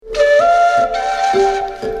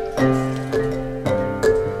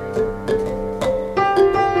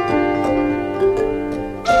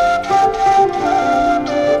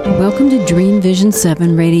Dream Vision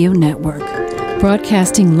 7 Radio Network,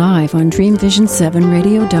 broadcasting live on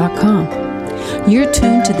DreamVision7Radio.com. You're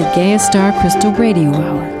tuned to the Gaea Star Crystal Radio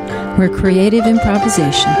Hour, where creative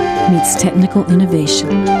improvisation meets technical innovation.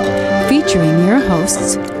 Featuring your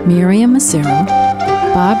hosts, Mariam Massaro,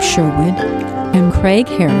 Bob Sherwood, and Craig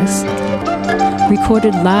Harris,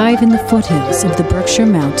 recorded live in the foothills of the Berkshire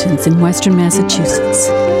Mountains in western Massachusetts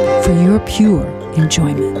for your pure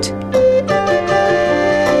enjoyment.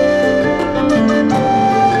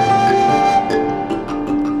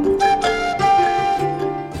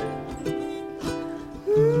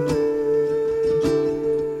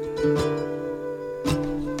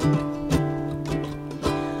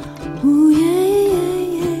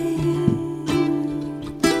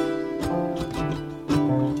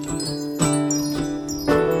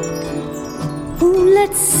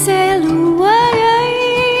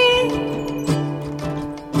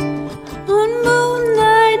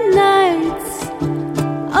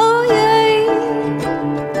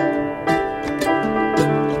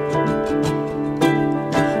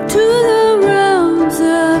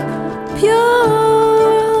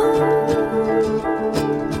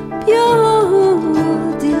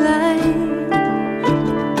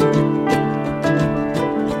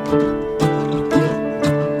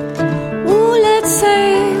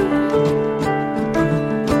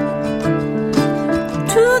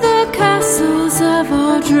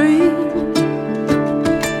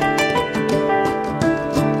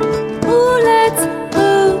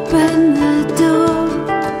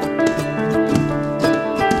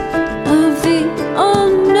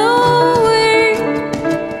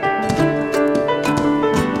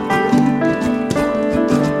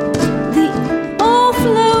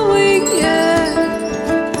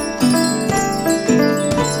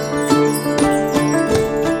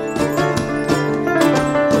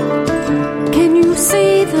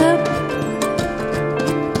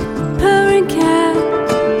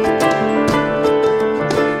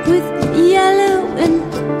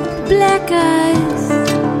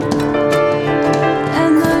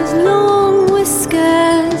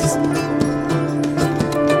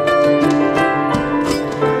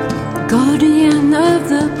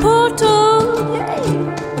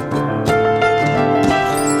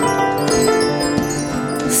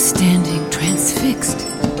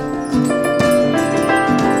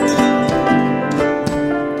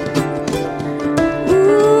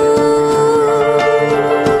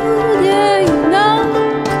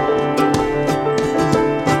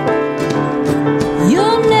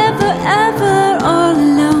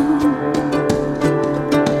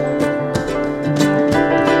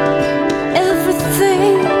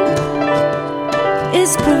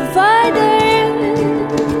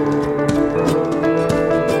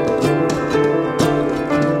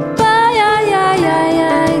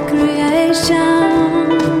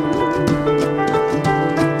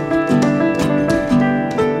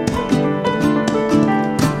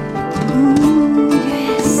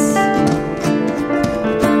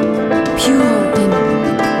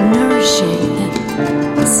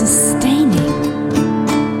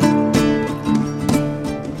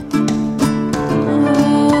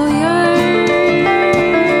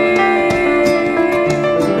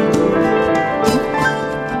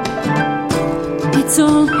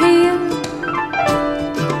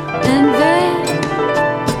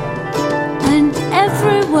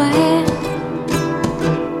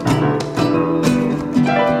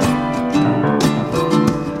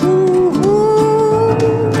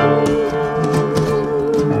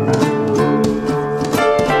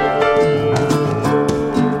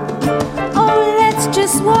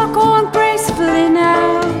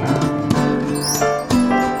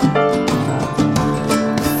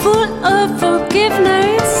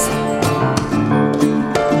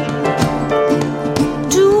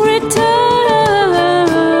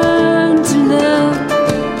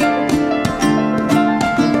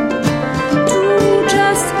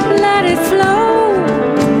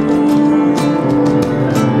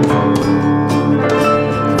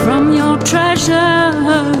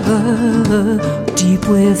 Deep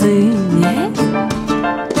within, yeah.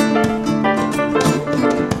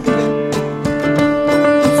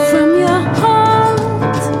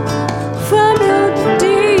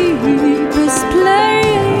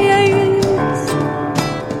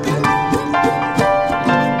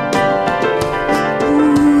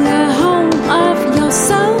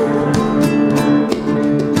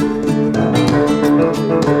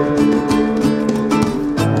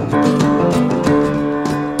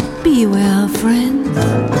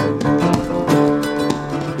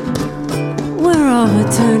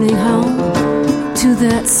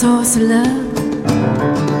 Source of love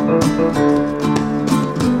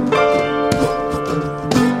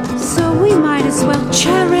So we might as well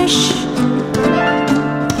cherish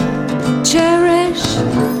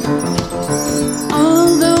all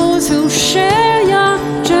those who share your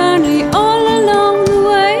journey all along the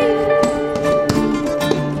way.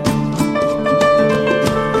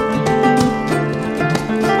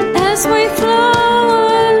 As we flow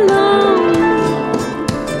along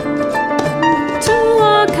to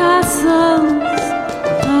our castles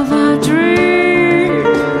of our dreams.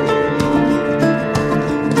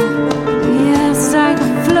 Yes, like a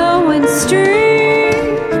flowing stream.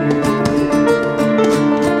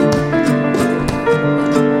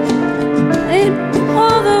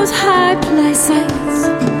 High places,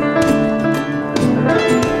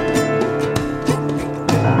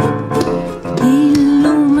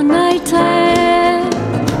 illuminated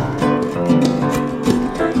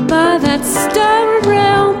by that starry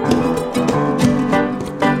realm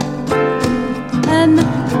and the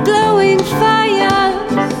glowing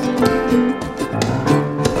fires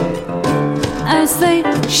as they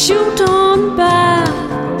shoot on by.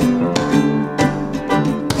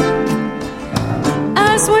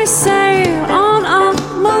 As we sail on our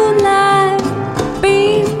moonlight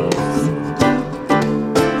beams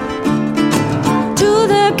to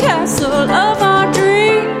the castle of our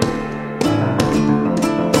dream.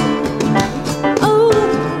 Oh,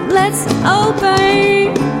 let's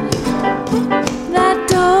open that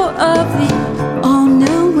door of the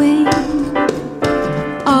all-knowing,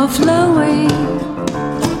 all-flowing.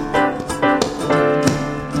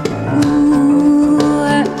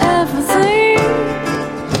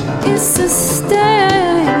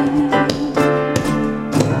 Sustain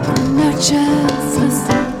and nurtures us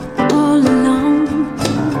all along.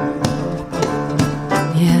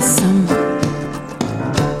 Yes,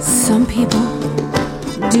 some people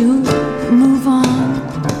do move on,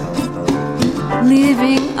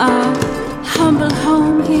 leaving our humble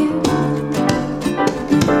home here.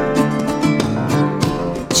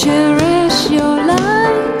 Cherish your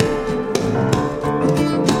life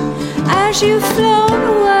as you float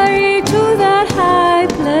away to that high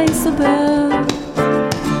place above.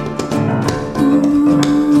 Ooh,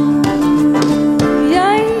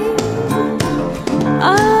 yeah.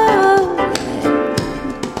 Oh,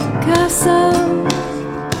 castle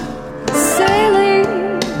sailing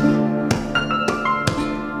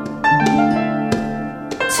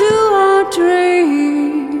to our dreams.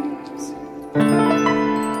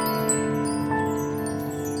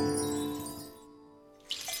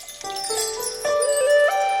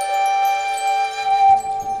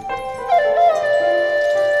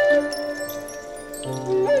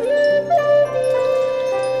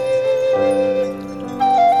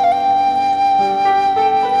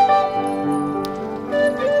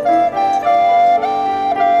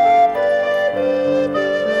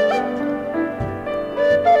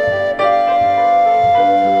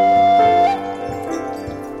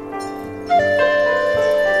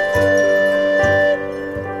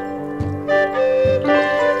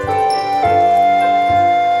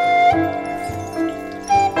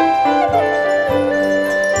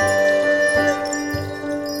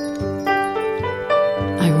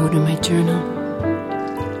 Journal.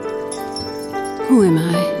 Who am I?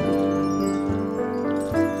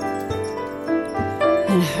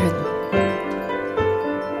 And I heard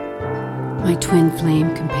my twin flame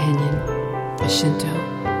companion, Ashinto.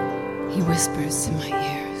 He whispers in my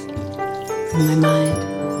ears, in my mind,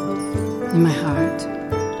 in my heart.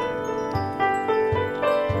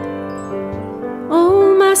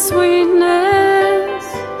 Oh, my sweetness,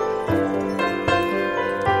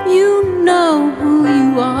 you know who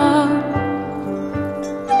you are.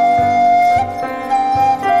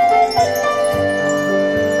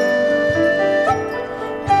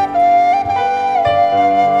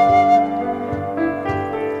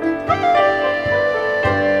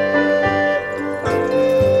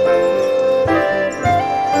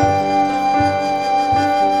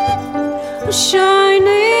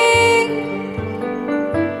 Shining,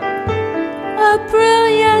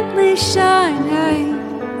 brilliantly shining,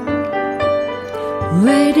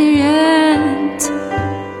 radiant,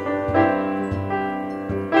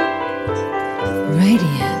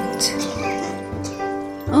 radiant,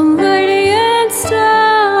 a radiant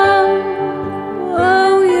star.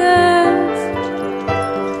 Oh yes.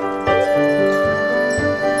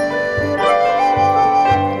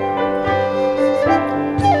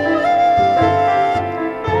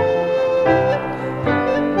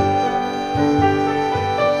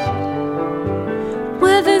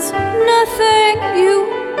 There's nothing you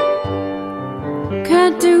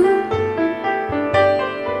can't do.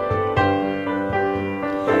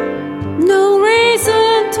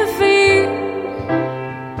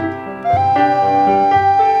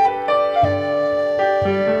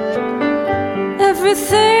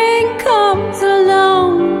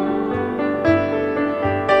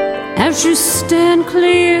 as you stand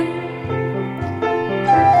clear.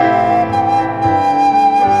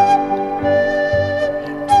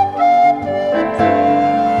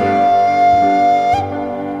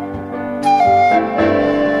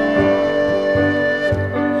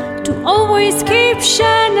 To always keep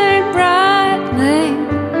shining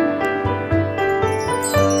brightly,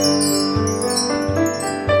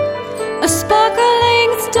 a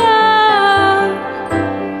sparkling star.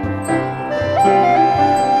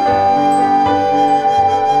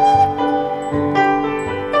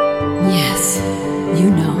 Yes, you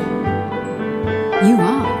know. You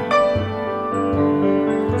are.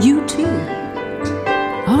 You too.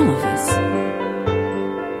 All of us.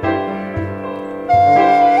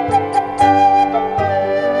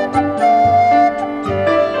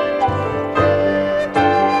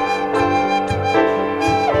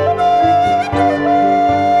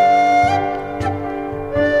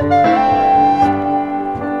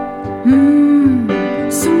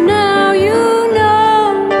 So now you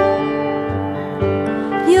know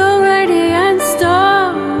your radiant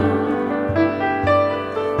star.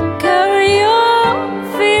 Carry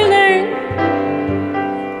your feeling,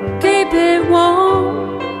 keep it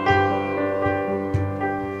warm.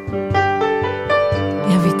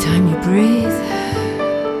 Every time you breathe,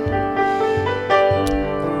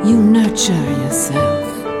 you nurture yourself.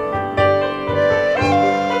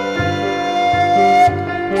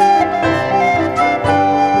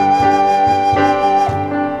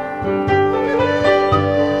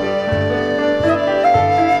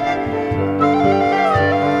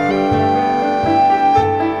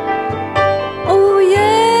 Oh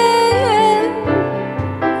yeah,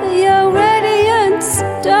 your radiant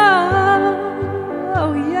star.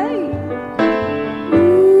 Oh yeah.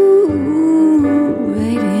 Ooh,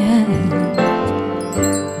 radiant,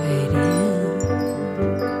 radiant.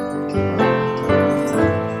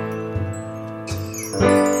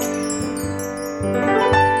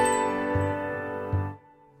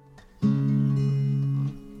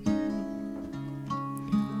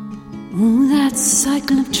 Oh, that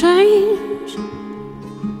cycle of change.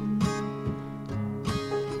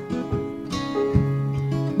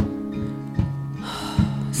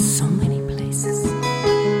 So many places.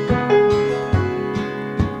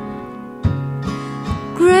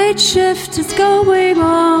 Great shift is going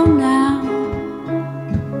on now.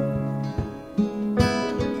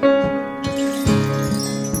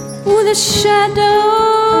 Oh, the shadows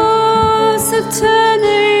are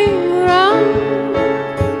turning around,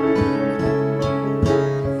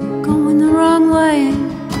 going the wrong way.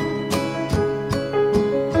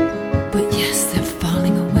 But yes, they're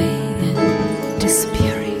falling away and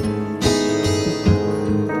disappearing.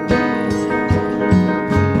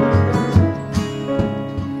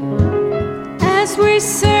 As we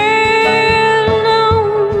sail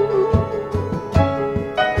along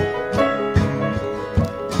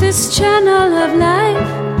this channel of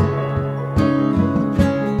life,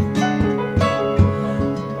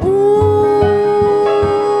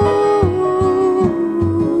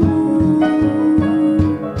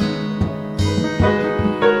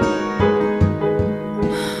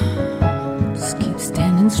 Just keep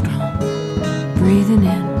standing strong, breathing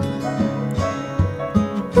in.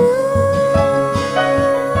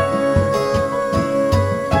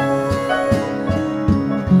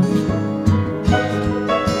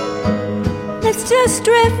 let's just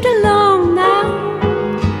drift along now.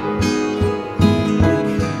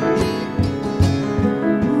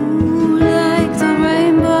 Ooh, like the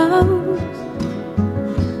rainbows,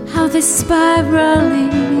 how they're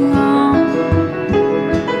spiraling on.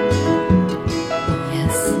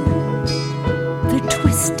 Yes, They're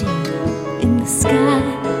twisting in the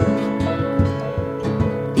sky,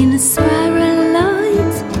 in a spiral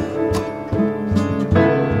light.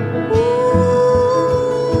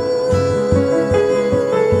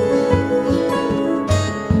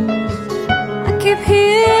 I keep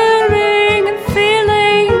hearing and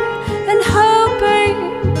feeling and hoping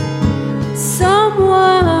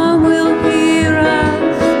someone will hear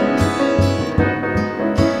us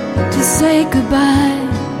to say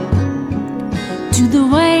goodbye to the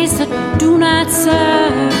ways that do not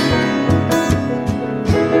serve,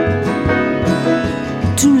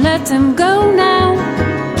 to let them go now,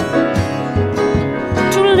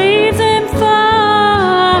 to leave them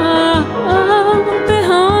far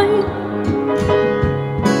behind.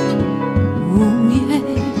 ooh,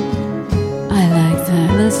 yeah. I like that.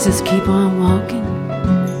 Let's just keep on walking.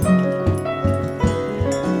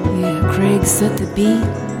 Yeah, Craig set the beat.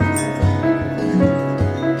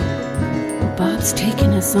 Bob's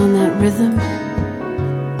taking us on that rhythm.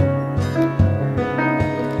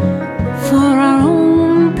 For our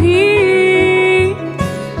own peace.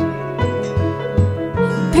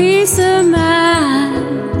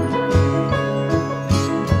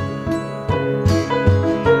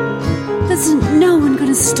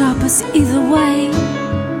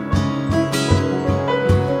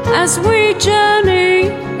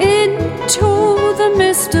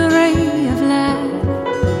 mystery of life.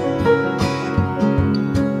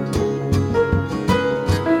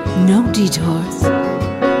 No detours,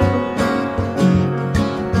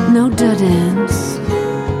 no dead ends,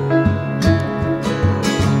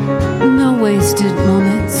 no wasted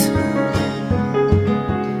moments.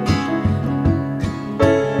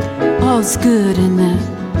 All's good in the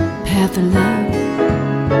path of love.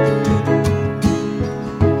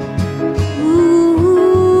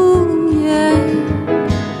 Ooh, yeah,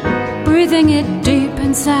 breathing it deep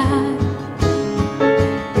inside,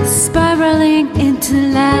 spiraling into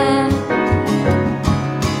life,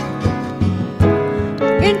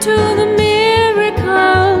 into the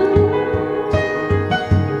miracle.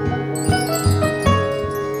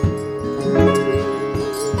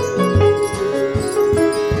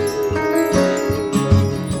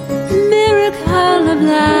 Miracle of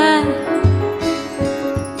life,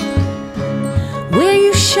 where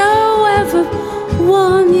you show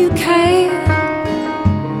everyone you care,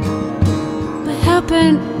 but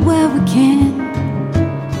helping where we can,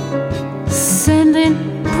 sending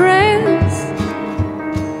prayers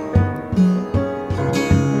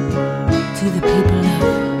to the people of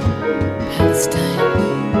Palestine,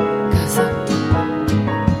 Gaza.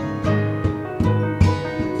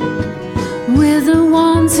 We're the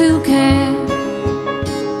ones who care.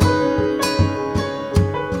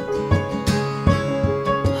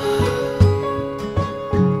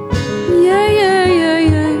 Yeah, yeah, yeah,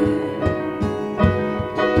 yeah.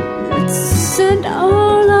 Let's send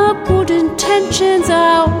all our good intentions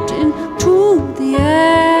out into the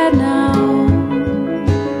air now.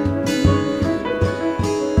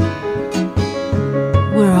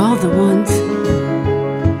 We're all the ones.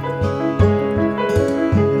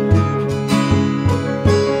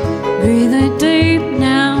 Breathe it deep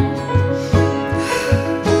now.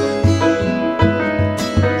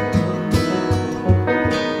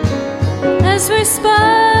 As we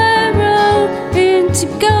spiral into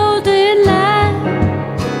golden light,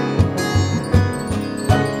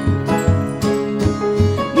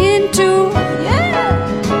 into, yeah,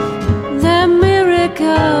 the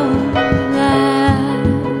miracle light.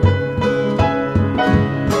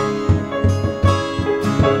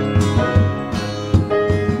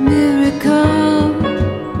 Miracle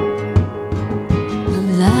of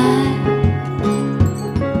life.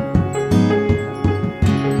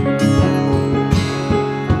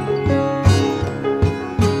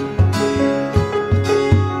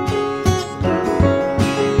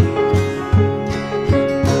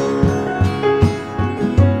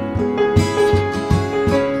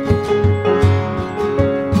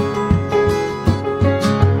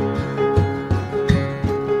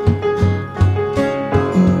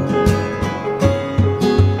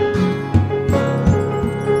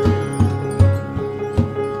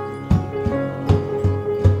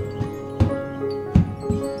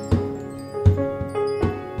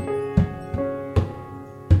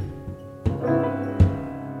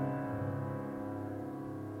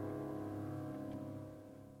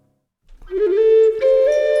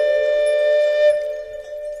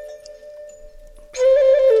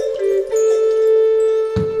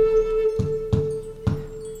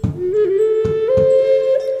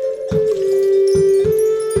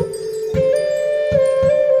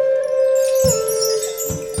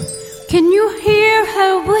 Can you hear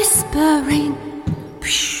her whispering?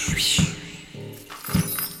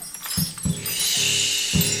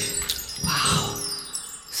 Wow,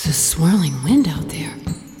 it's a swirling wind out there.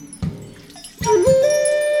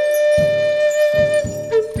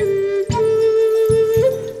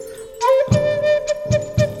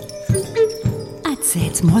 I'd say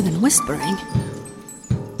it's more than whispering.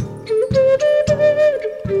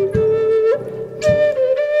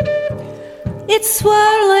 It's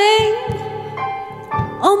swirling,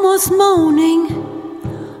 almost moaning,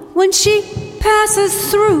 when she passes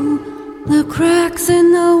through the cracks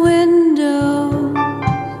in the window.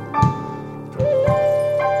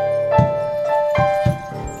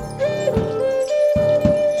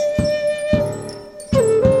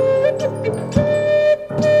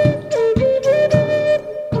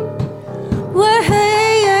 Well,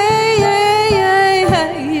 hey, hey, hey, hey,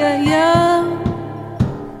 hey, hey, yeah.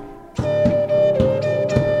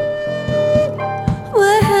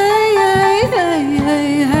 Well, hey, hey, hey, hey,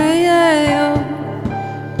 hey, hey, oh.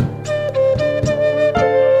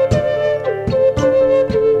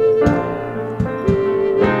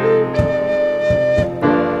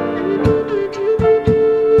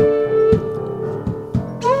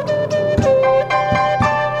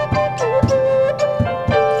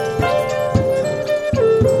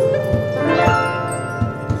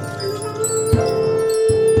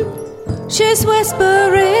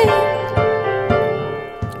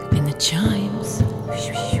 chimes.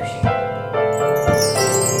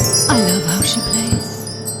 I love how she plays.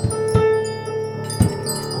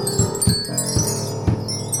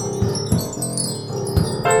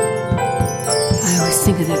 I always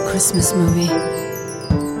think of that Christmas movie.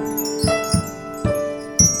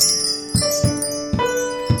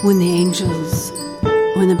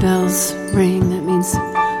 When the bells ring, that means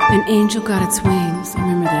an angel got its wings. I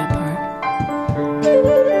remember that part.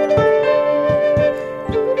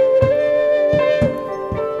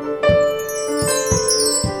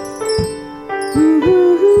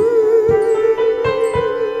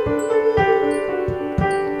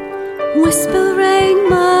 Whispering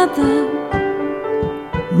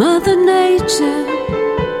Mother Nature.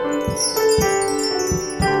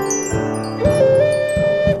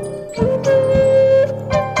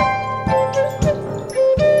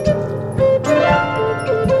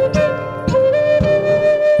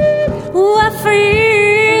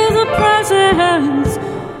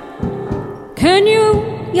 Can you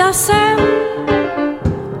yourself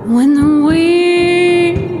when the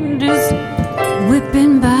wind is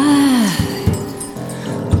whipping by?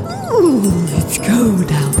 Ooh, it's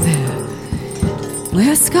cold out there.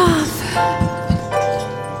 Wear a scarf.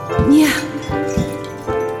 Yeah.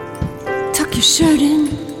 Tuck your shirt in.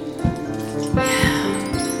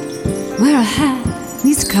 Yeah. Wear a hat.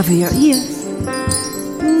 Needs to cover your ears.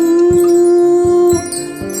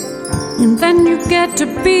 And then you get to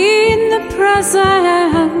be in the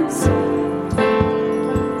presence.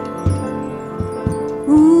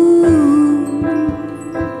 Ooh,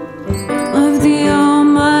 of the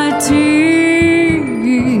Almighty.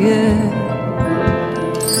 Yeah.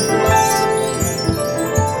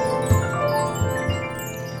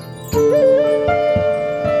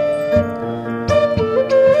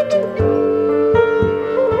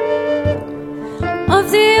 Of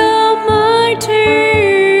the Almighty.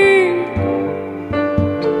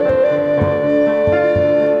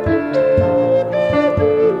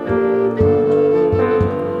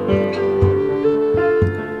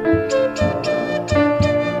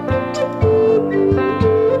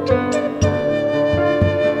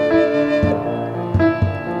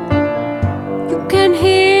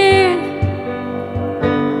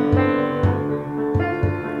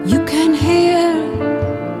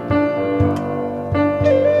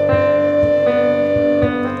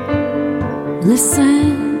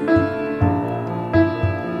 Listen,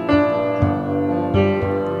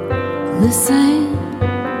 listen.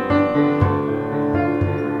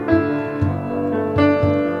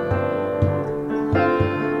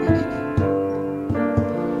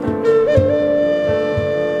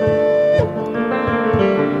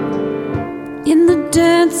 In the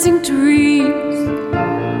dancing trees,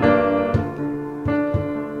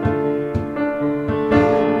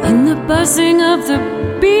 in the buzzing of the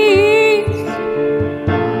bees.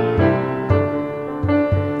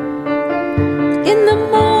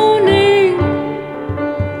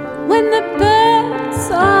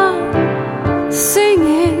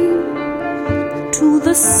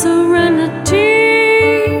 The serenity,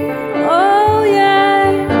 oh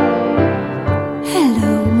yeah.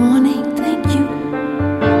 Hello, morning, thank you.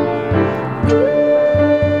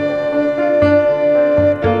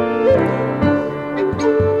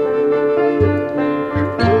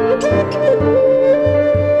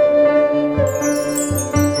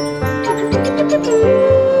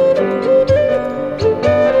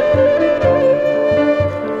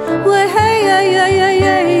 Well, hey, yeah, yeah, yeah,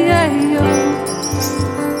 yeah, yeah, yeah.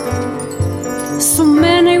 So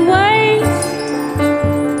many ways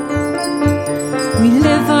we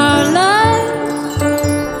live our lives,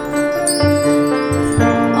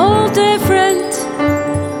 all different,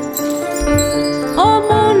 all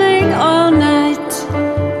morning, all night.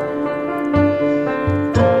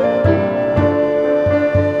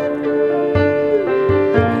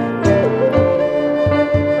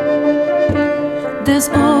 There's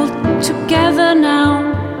all together now.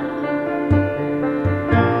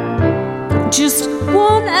 Just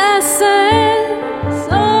one essence,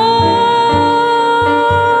 oh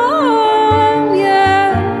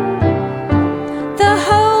yeah, the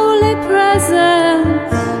holy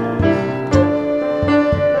presence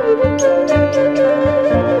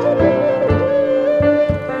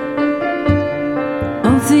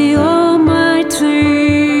of the Almighty.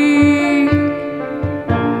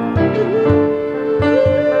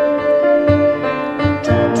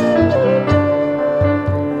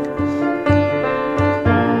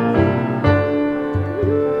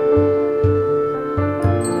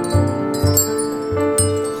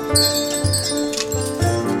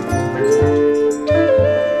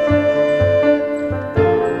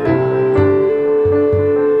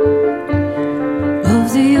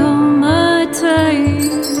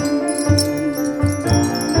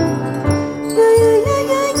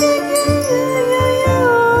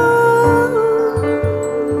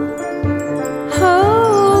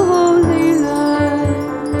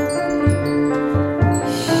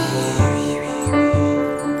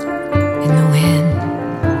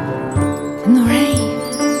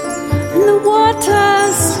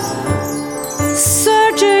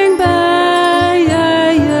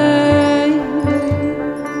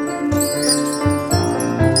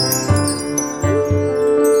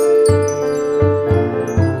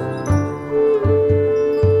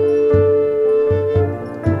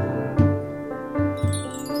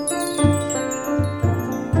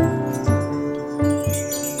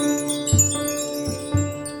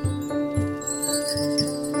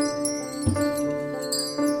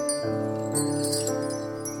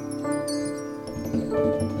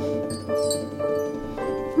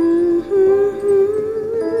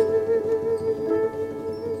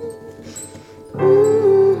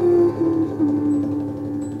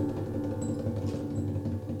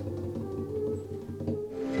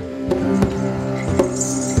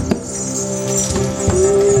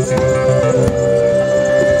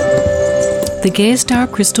 The Gaea Star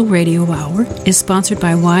Crystal Radio Hour is sponsored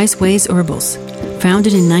by Wise Ways Herbals,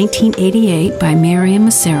 founded in 1988 by Mariam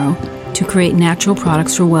Massaro to create natural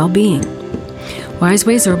products for well-being. Wise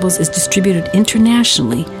Ways Herbals is distributed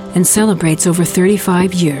internationally and celebrates over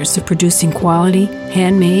 35 years of producing quality,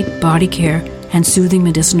 handmade, body care, and soothing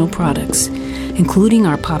medicinal products, including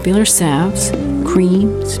our popular salves,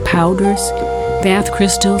 creams, powders, bath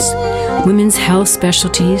crystals, women's health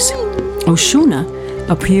specialties, Oshuna,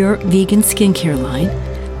 a pure vegan skincare line,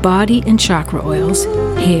 body and chakra oils,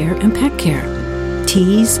 hair and pet care,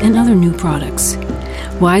 teas, and other new products.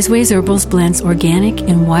 Wise Ways Herbals blends organic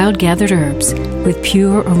and wild-gathered herbs with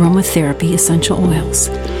pure aromatherapy essential oils,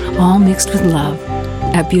 all mixed with love,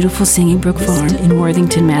 at beautiful Singing Brook Farm in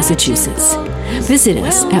Worthington, Massachusetts. Visit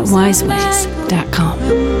us at wiseways.com.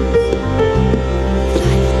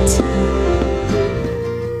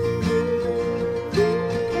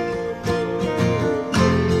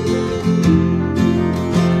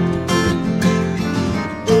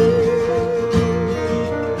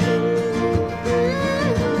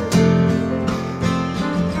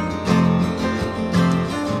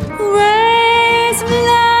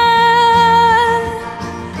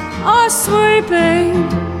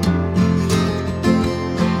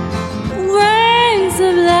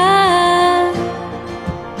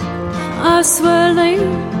 Swirling,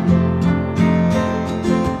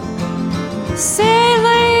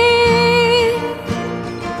 sailing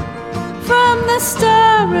from the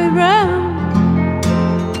starry realm,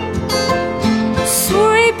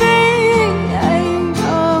 sweeping,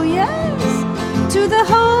 oh yes, to the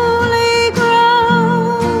holy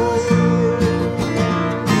ground.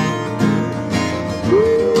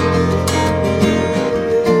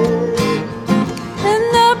 And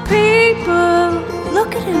the people,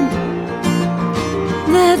 look at him,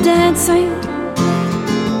 they're dancing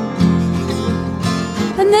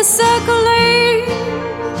and they're circling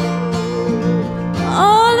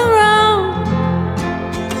all around.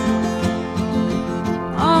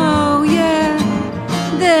 Oh yeah,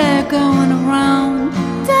 they're going around.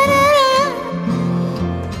 Da-da-da.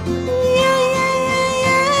 Yeah, yeah, yeah,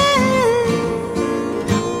 yeah.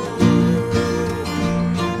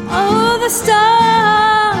 Oh, the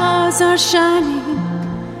stars are shining.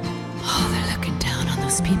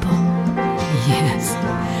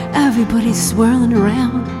 Everybody's swirling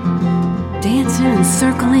around, dancing and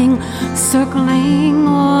circling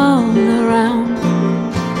all around,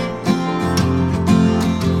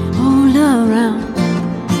 all around.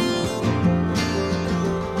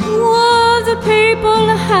 Oh, the people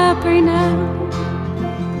are happy now.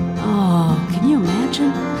 Oh, can you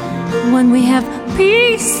imagine when we have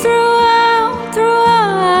peace throughout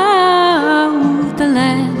the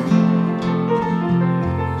land?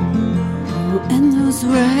 And those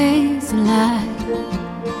rays of light,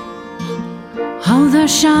 how they're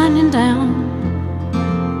shining down,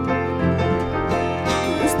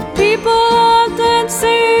 as the people are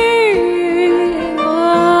dancing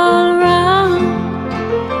all around,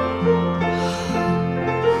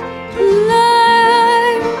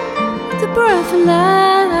 like the breath of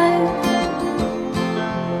life.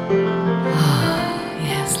 Oh,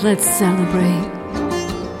 yes, let's celebrate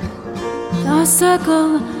our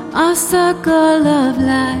circle of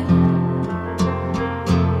life,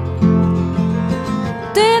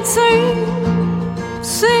 dancing,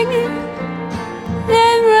 singing,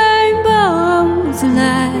 and rainbows of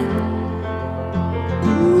light,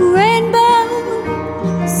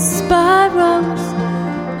 rainbows, spirals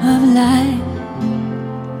of light,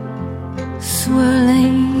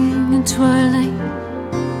 swirling and twirling,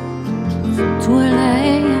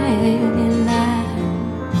 twirling light.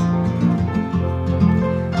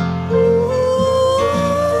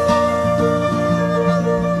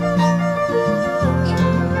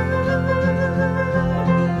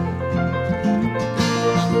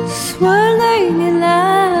 Swirling in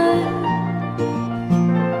light.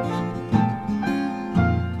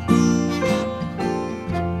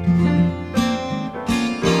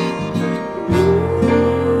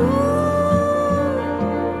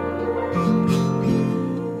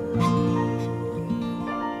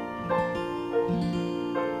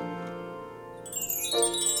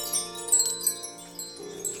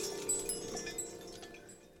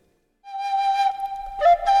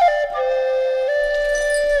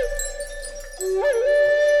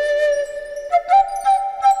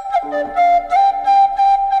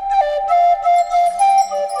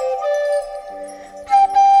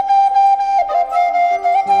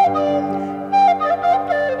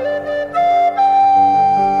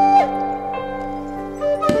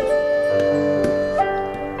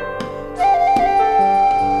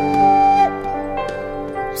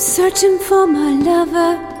 searching for my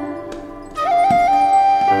lover.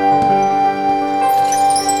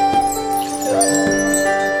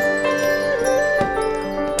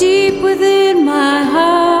 Deep within my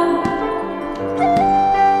heart.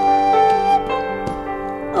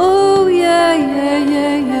 Oh yeah, yeah,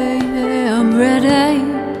 yeah, yeah, yeah, I'm ready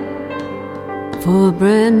for a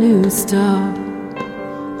brand new start.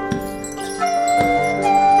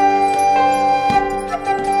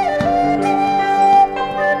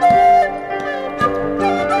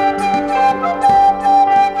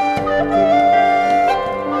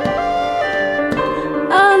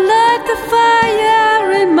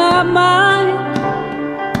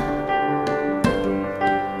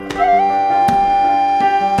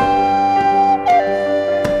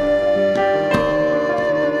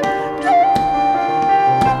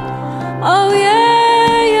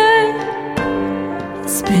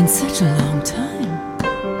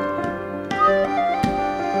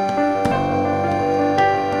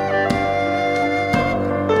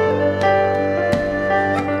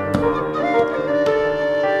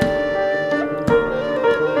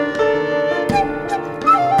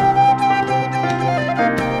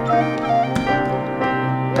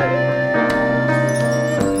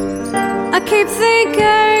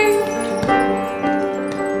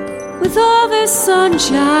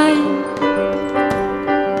 Sunshine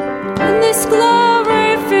in this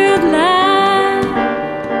glory-filled land.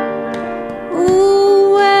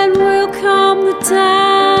 Ooh, when will come the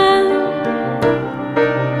time?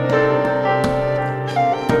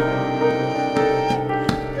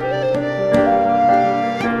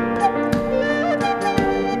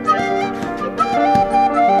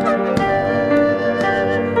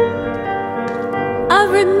 I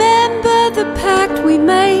remember the pact we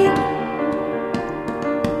made.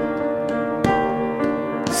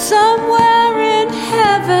 Somewhere in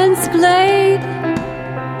heaven's glade,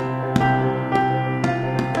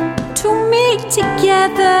 to meet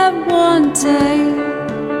together one day.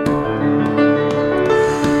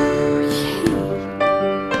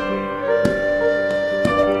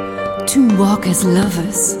 To walk as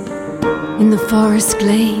lovers in the forest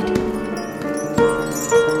glade,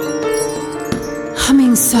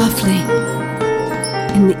 humming softly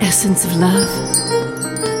in the essence of love.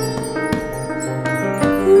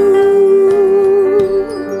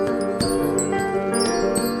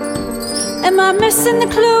 Am I missing the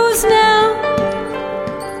clues now?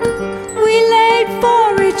 We laid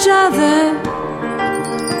for each other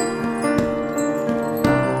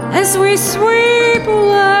as we sweep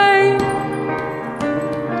away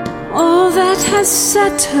all that has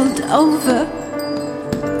settled over.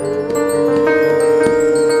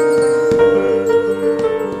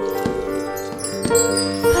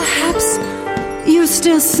 Perhaps you're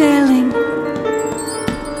still sailing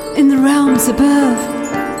in the realms above,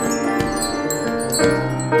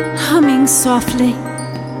 humming softly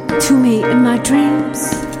to me in my dreams,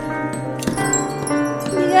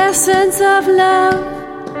 the essence of love.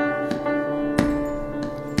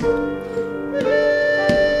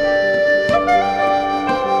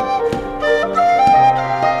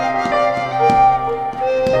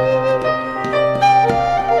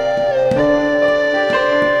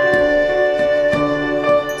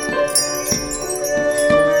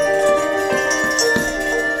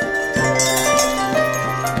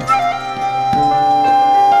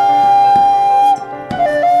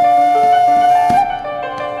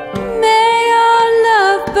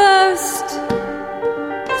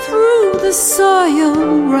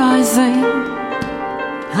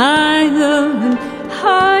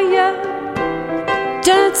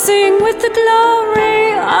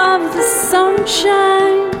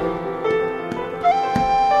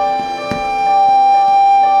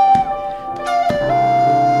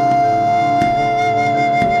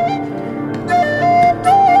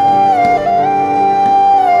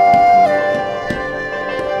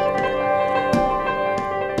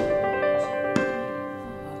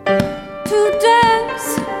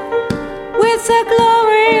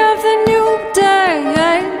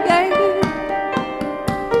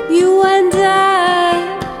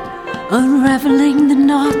 Unraveling the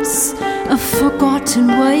knots of forgotten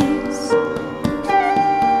ways.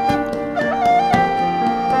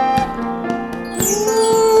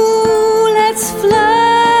 Ooh, let's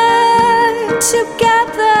fly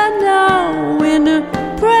together now in a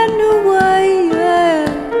brand new way. Yeah.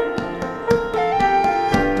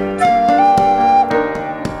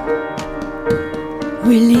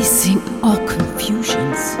 Releasing all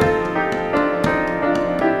confusions.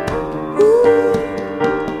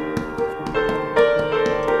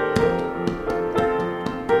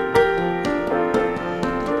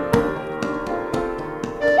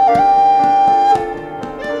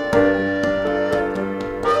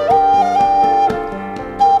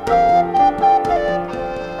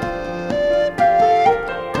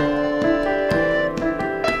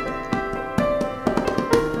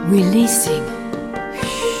 releasing.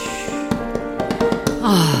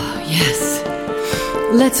 Ah, yes.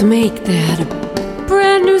 Let's make that a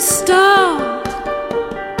brand new start,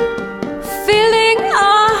 filling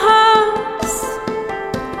our hearts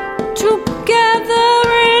together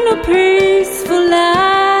in a peaceful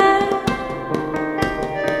life,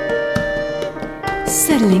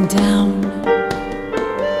 settling down.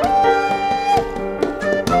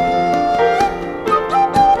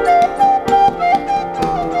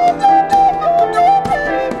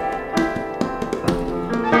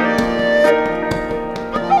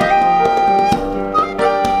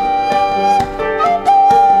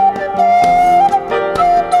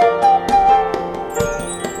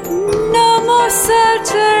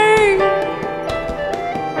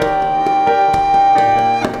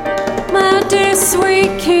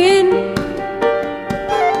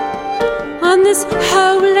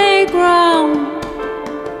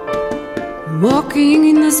 Walking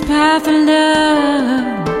in this path of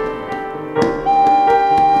love,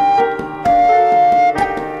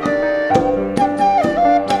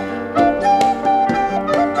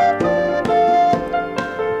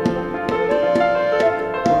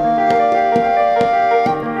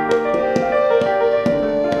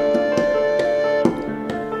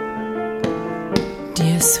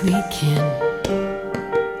 dear sweet kin.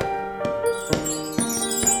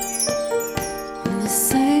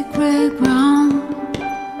 Sacred ground,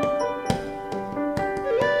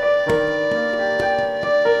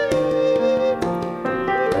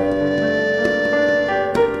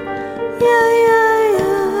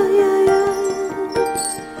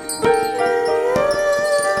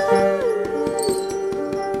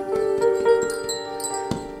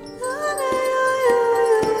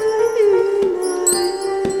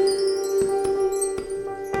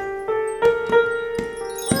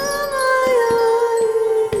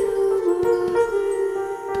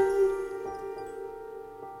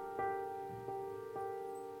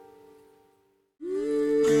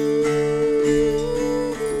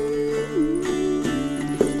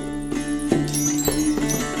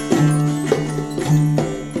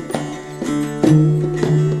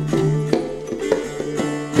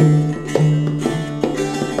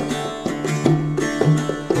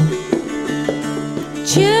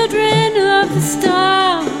 children of the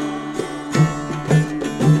star,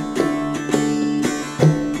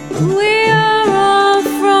 we are all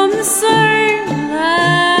from the same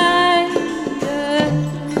light.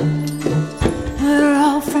 We're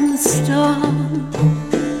all from the star.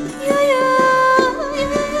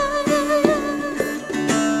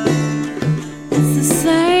 It's the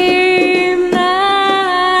same light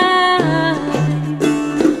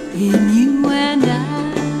in you and I.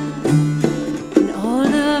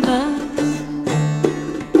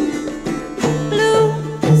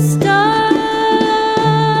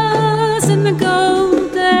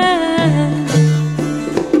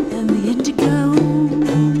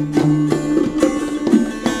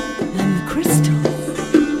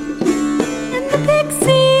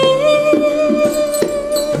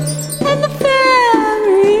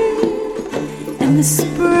 The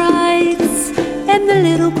sprites and the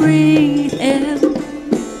little green elf.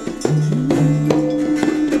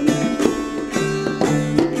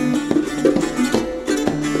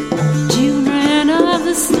 Children of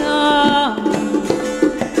the star,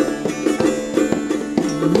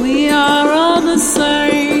 we are all the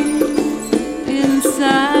same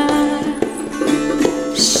inside,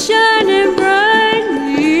 shining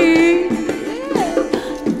brightly,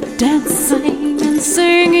 dancing and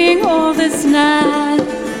singing all this night.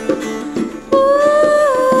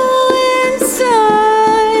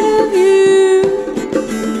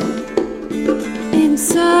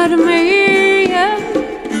 Inside of me, yeah.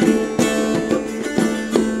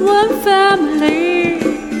 One family,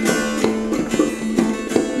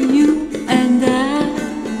 you and I.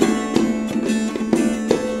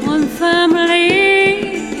 One family,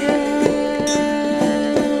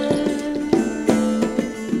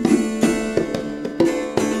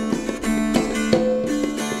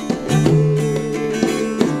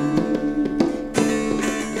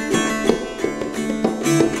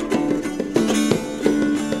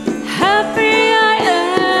 how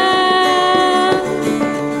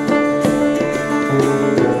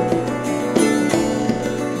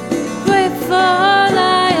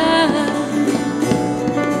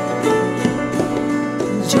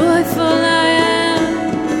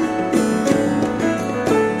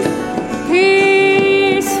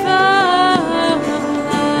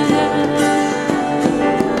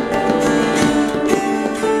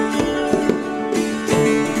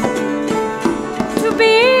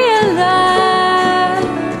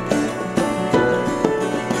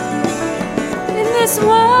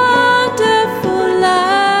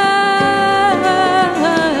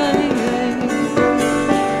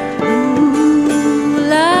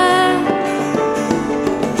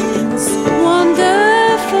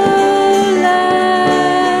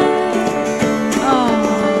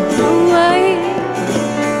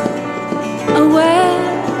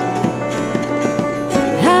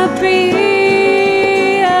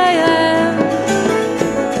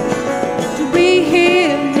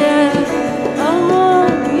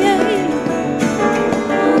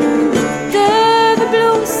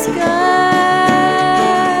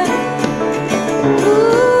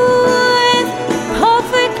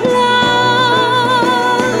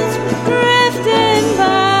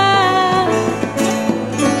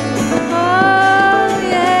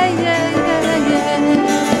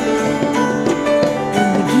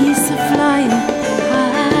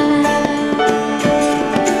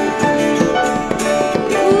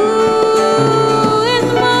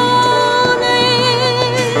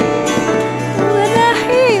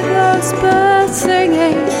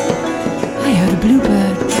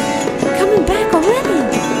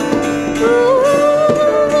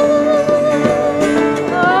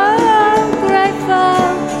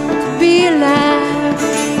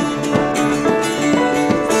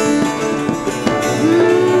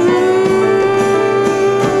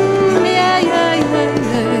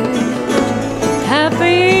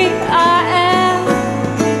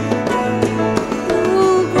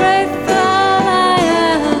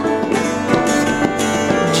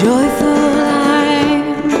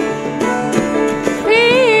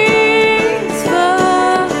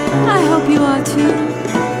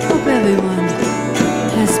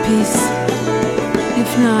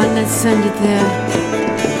let's send it there,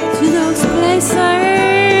 to those places.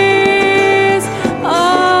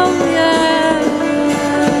 Oh yeah,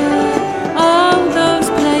 all those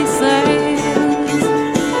places.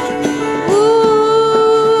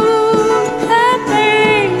 Ooh,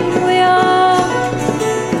 happy we are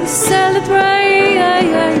to celebrate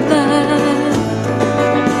that.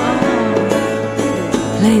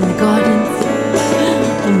 Play in the gardens,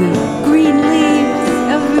 and the green leaves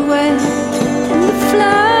everywhere, and the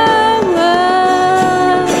flowers.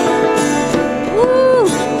 Ooh,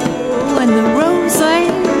 and the rosé.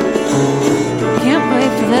 Can't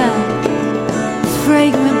wait for that.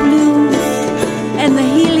 Fragrant blooms and the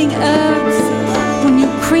healing herbs when you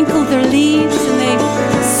crinkle their leaves and they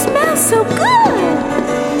smell so good.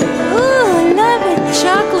 Ooh, I love it.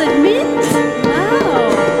 Chocolate mint. Wow.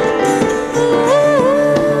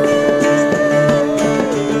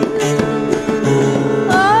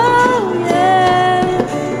 Oh yeah.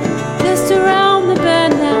 Just around the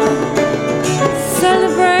bend now.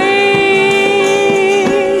 Celebrate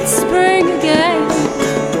spring again.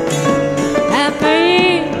 Happy,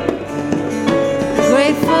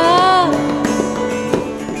 grateful,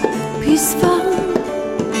 peaceful,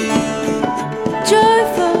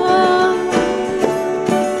 joyful.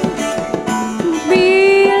 Be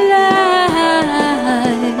alive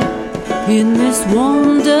in this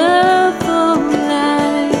wonderful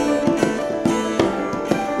life.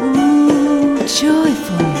 Ooh,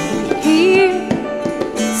 joyful, here,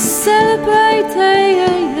 celebrate life.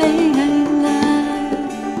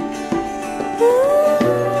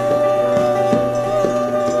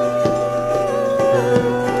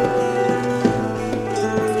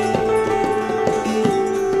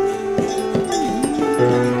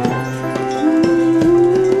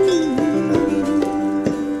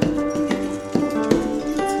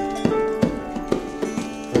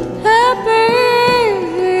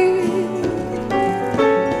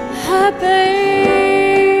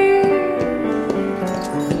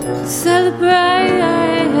 Celebrate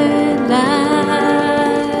life.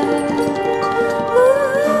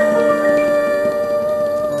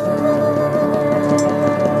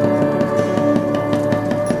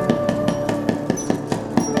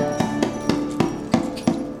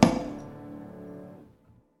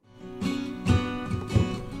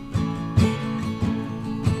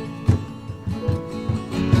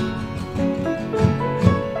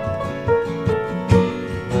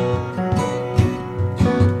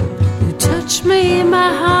 You touch me in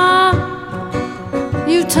my heart.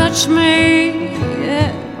 You touch me,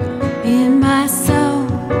 yeah, in my soul.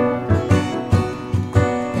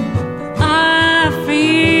 I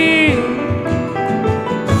feel,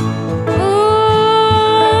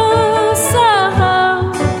 oh, so.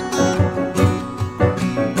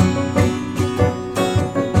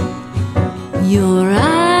 Your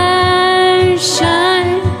eyes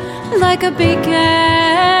shine like a beacon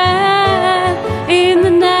in the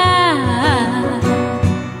night,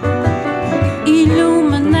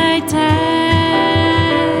 illuminated.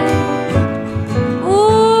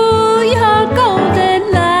 Ooh, your golden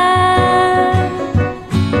light.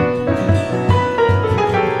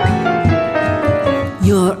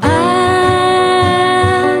 Your eyes,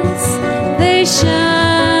 they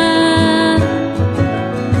shine,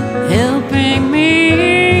 helping me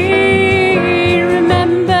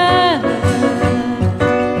remember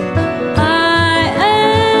I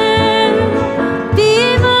am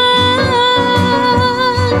divine.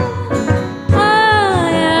 I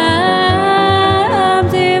am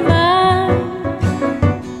divine.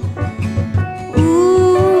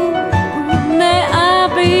 Ooh, may I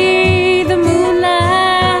be the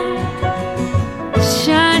moonlight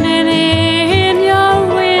shining in your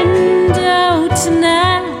window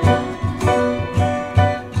tonight.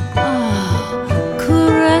 Oh,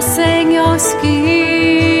 caressing your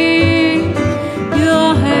skin, your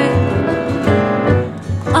hair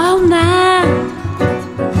all night.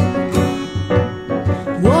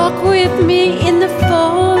 Walk with me in the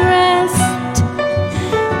forest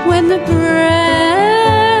when the breath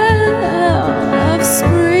of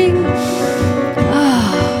spring.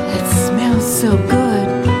 Oh, that smells so good.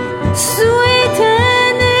 Sweet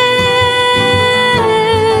and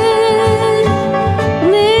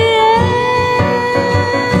in the air.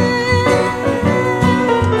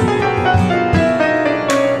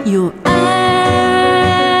 Your eyes,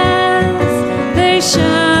 they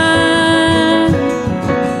shine,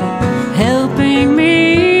 helping me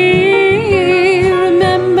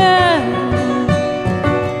remember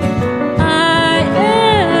I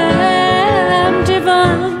am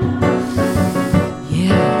divine.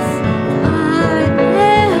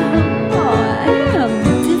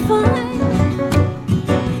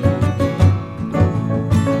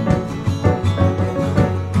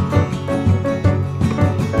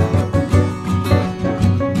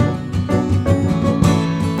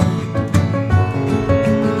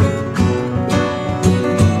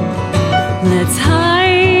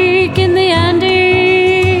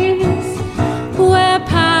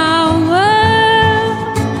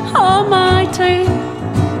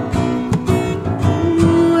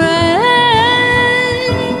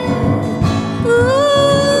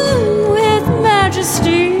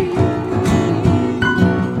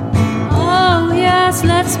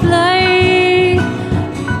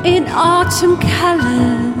 autumn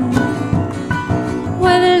colors,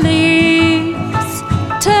 where the leaves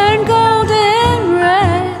turn golden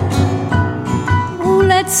red. Oh,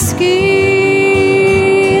 let's ski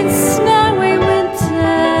in snowy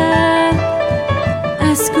winter.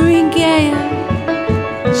 Ask green Gaea,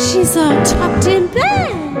 she's all tucked in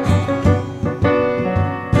bed.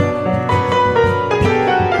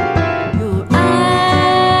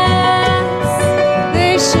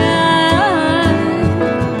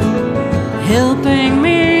 Helping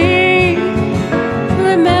me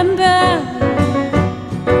remember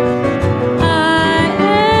I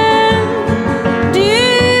am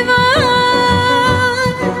divine.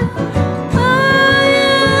 I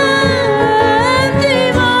am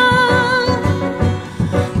divine.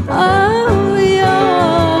 Oh,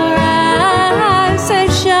 your eyes they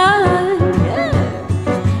shine. Yeah.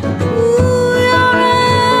 Ooh, your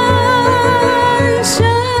eyes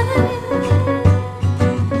shine.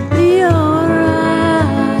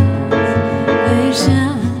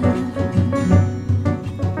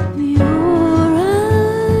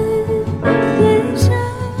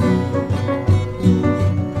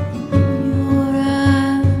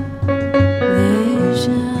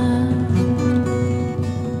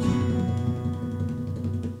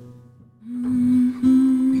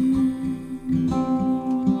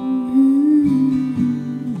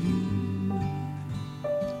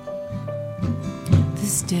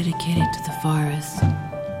 This is dedicated to the forest.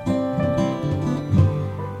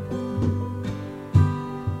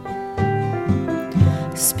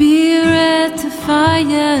 Spirit of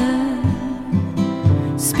fire,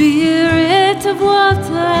 spirit of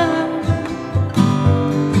water,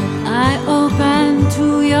 I open to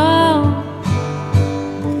your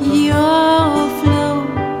flow.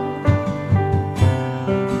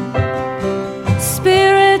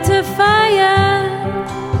 Spirit of fire,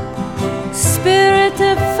 spirit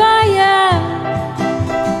of fire,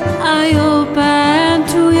 I open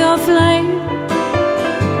to your flame.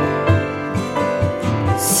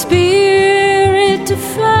 Spirit of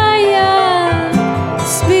fire,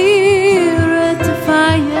 spirit of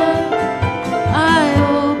fire, I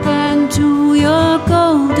open to your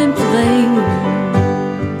golden flame.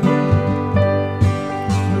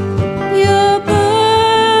 You're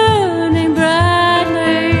burning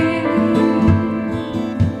brightly,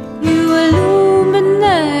 you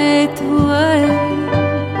illuminate the way.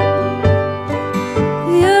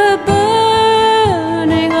 You're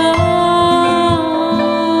burning on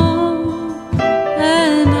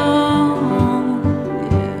and on,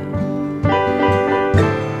 yeah.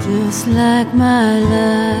 Just like my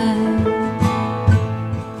life,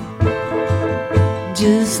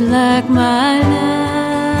 just like my life.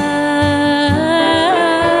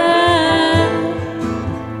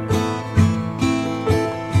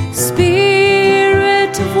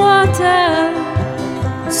 Spirit of water,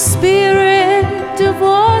 spirit of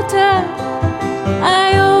water,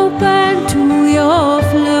 I open to your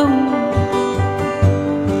flow.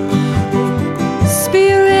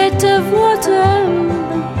 Spirit of water,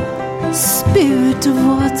 spirit of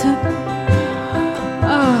water,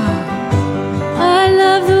 oh, I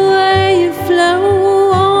love the way you flow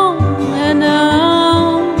on and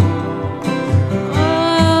on.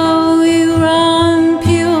 Oh, you run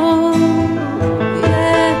pure,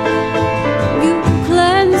 yeah, you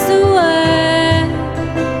cleanse the way.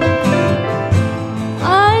 I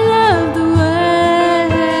love the way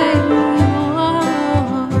you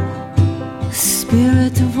are.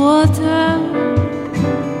 Spirit of water,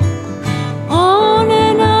 on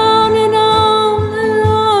and on and on and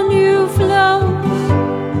on you flow.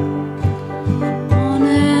 On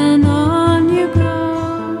and on you go.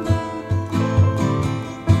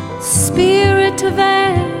 Spirit of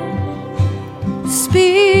air,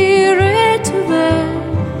 spirit of air,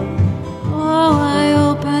 oh, I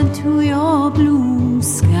open to your blue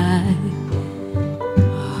sky.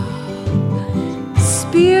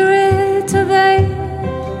 Spirit of air,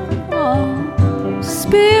 oh,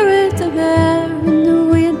 spirit of air in the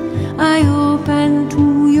wind, I open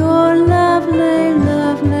to your lovely,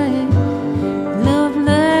 lovely,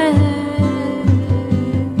 lovely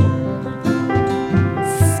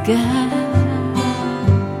sky.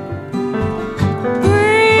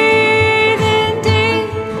 Breathing deep,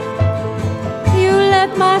 you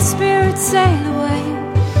let my spirit sail away.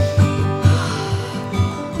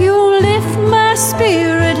 You lift my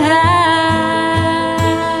spirit high.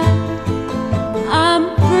 I'm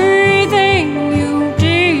breathing you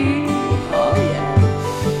deep, oh yeah.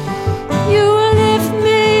 You lift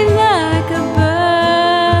me like a bird,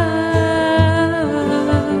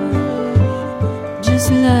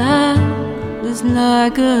 just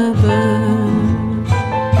like a bird.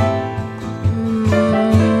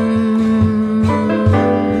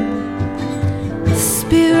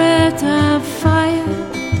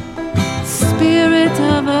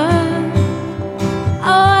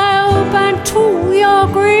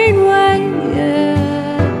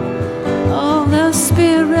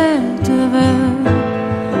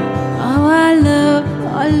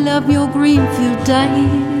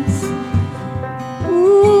 days.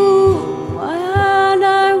 Ooh, and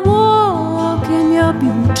I walk in your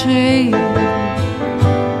beauty.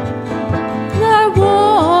 And I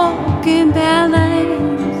walk in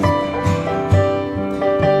ballets.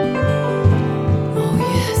 Oh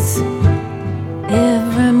yes,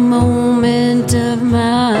 every moment of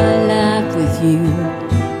my life with you.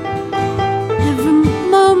 Every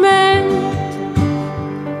moment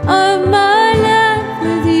of my life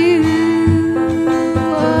with you.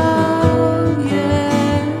 Oh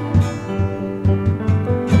yeah.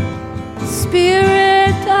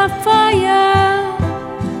 Spirit of fire,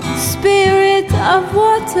 spirit of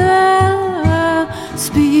water,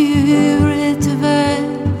 spirit of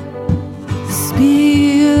earth,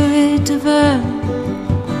 spirit of earth.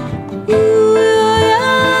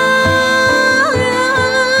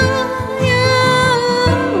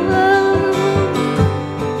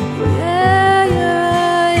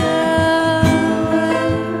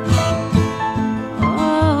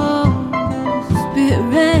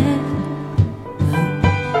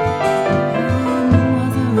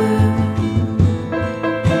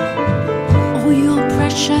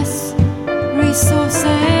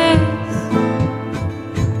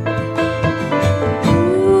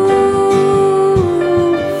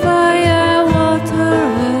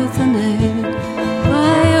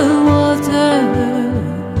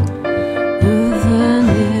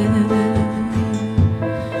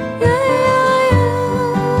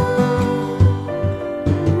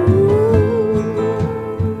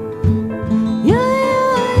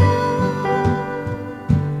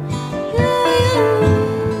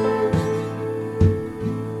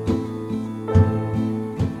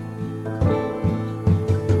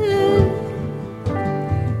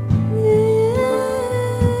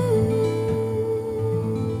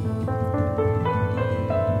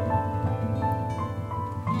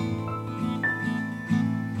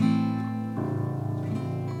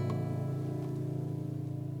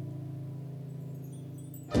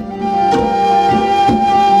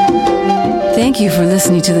 Thank you for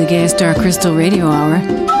listening to the Gaea Star Crystal Radio Hour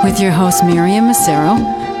with your hosts Mariam Massaro,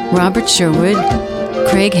 Robert Sherwood,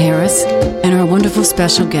 Craig Harris, and our wonderful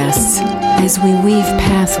special guests as we weave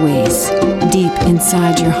pathways deep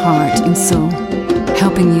inside your heart and soul,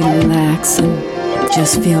 helping you to relax and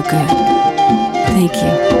just feel good. Thank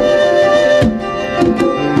you.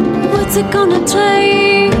 What's it gonna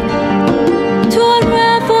take